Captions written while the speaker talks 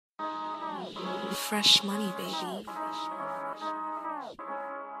Fresh money, baby.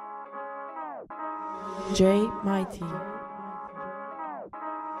 J Mighty.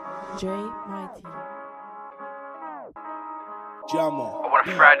 J Mighty. I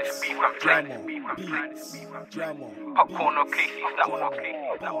wanna fry this beef and play. Popcorn or Casey, that one okay.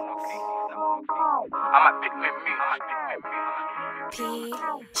 I might pick me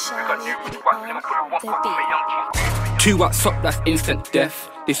Two watts up, that's instant death.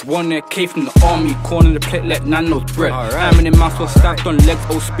 This one there came from the army, corner the plate like Nando's bread. I'm in the mouth or stacked on legs,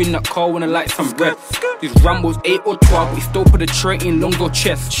 oh spin that car when I light some bread. These Rambos 8 or 12, but he still put a tray in lungs or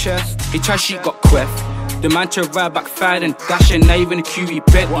chest. He tried shit got queft. The man to ride back fired and dashing, not even a QE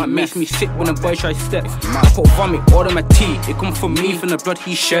bed. It makes me sick when a boy tries step. I put vomit all in my tea, it come from me from the blood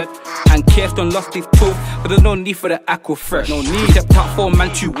he shed. And Kirsten lost his tooth, but there's no need for the aqua fresh. No need. Stepped out 4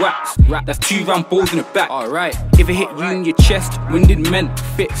 man 2 whacks, that's 2 Rambos in the back. Alright, if it hit you in your chest, winded men,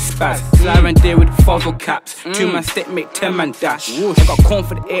 fit spaz. Fly around there with fuzzle caps, 2 man step make 10 man dash. I got corn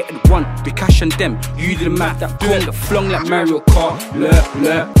for the 8 and 1, be cash on them. You do the math, that corn get flung like Mario Kart.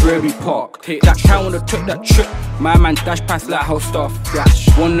 Lurk, Burberry Park. Take that town when I took that trip, my man dash past lighthouse stuff.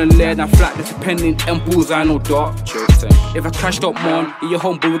 One on the lead and flat, that's depending and bullseye no dark. If I crashed up man, in your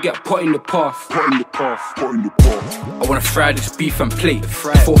homeboy will get put in the path. I wanna fry this beef and plate.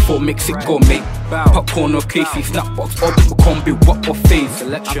 4-4 mix it gourmet. Popcorn or Casey, snapbox, orbit my combi, what or phase.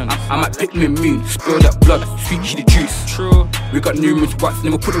 Selection. I might pick me moon, spill that blood, sweet the juice. True. We got numerous watts,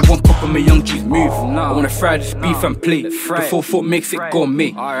 never put it one pop on my young G's move. I wanna fry this beef and plate. The 4-4 mix it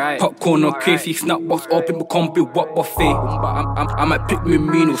gourmet. Popcorn or Casey, snapbox, orbit my combi, what or phase. I might pick me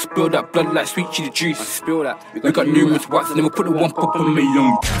moon or spill that blood like sweet the juice. Spill that. We got numerous watts, never put it one pop on my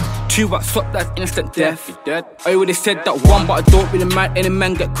young G's. 2 watts up, that's instant death. I already said that one, but I don't really mind any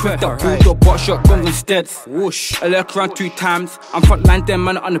man get quick. That bulldog bought shotguns instead. Whoosh. I lurk around 2 times. I'm front line, them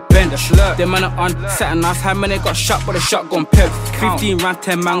man are on the bench. Them man are on setting us. How many got shot by the shotgun peps? 15 round,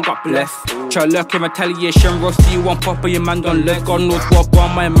 10 man got blessed. Try lurk in retaliation, rusty one pop of your man done left. God knows what bar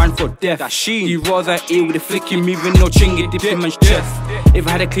my man for death. He rolls out here with a flicking, moving no chingy, dip in man's chest. If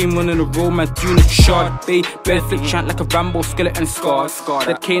I had a clean one in the road, man, doing a shot. Bed flick chant like a Rambo, skeleton scar.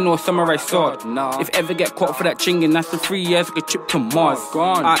 That Kano samurai sword. If ever get caught for that chinging, that's the 3 years I could trip to Mars.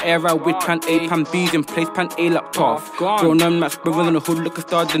 Our era with pan A, pan B's in place, pan A locked off. Grown on match brothers in the hood, look a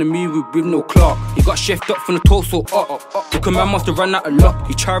star in the movie with no clock. He got shift up from the torso up. Look a man must have run out of luck.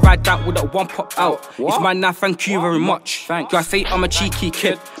 He tried ride out with that one pop out. It's mine now, thank you very much. Do I say I'm a cheeky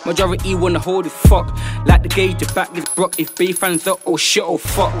kid? Majority wanna hold his fuck. Like the gauge, the back is broke. If B fans up, oh shit, oh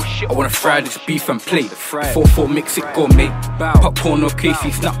fuck. I wanna fry this beef and plate. 4-4 mix it gourmet. Popcorn or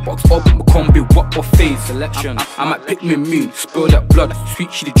Casey, snapbox, open my combi, what or phase. Selection. I might pick me moon, spill that blood,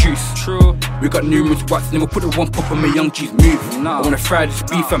 sweet the juice. True. We got numerous watts, never put it one pop on my young G's move. I wanna fry this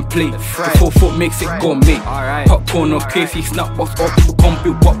beef and plate. 4-4 mix it gourmet. Popcorn or Casey, snapbox, open my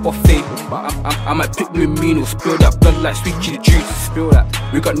combi, what or phase. I might pick me mean or spill that blood like sweet the juice. Spill that.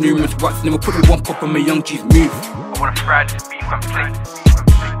 We got numerous watts, never put it one pop on my young G's move. I wanna fry this beef and plate.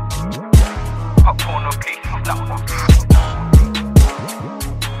 Popcorn or Casey, snapbox.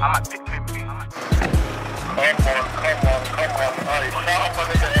 I might pick me mean. Come on. Hey, shout out my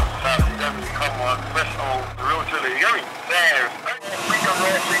nigga M-Town, come on, fresh old, real chili, you hear me? There. We can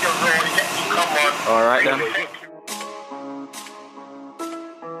roll, come on. Alright then.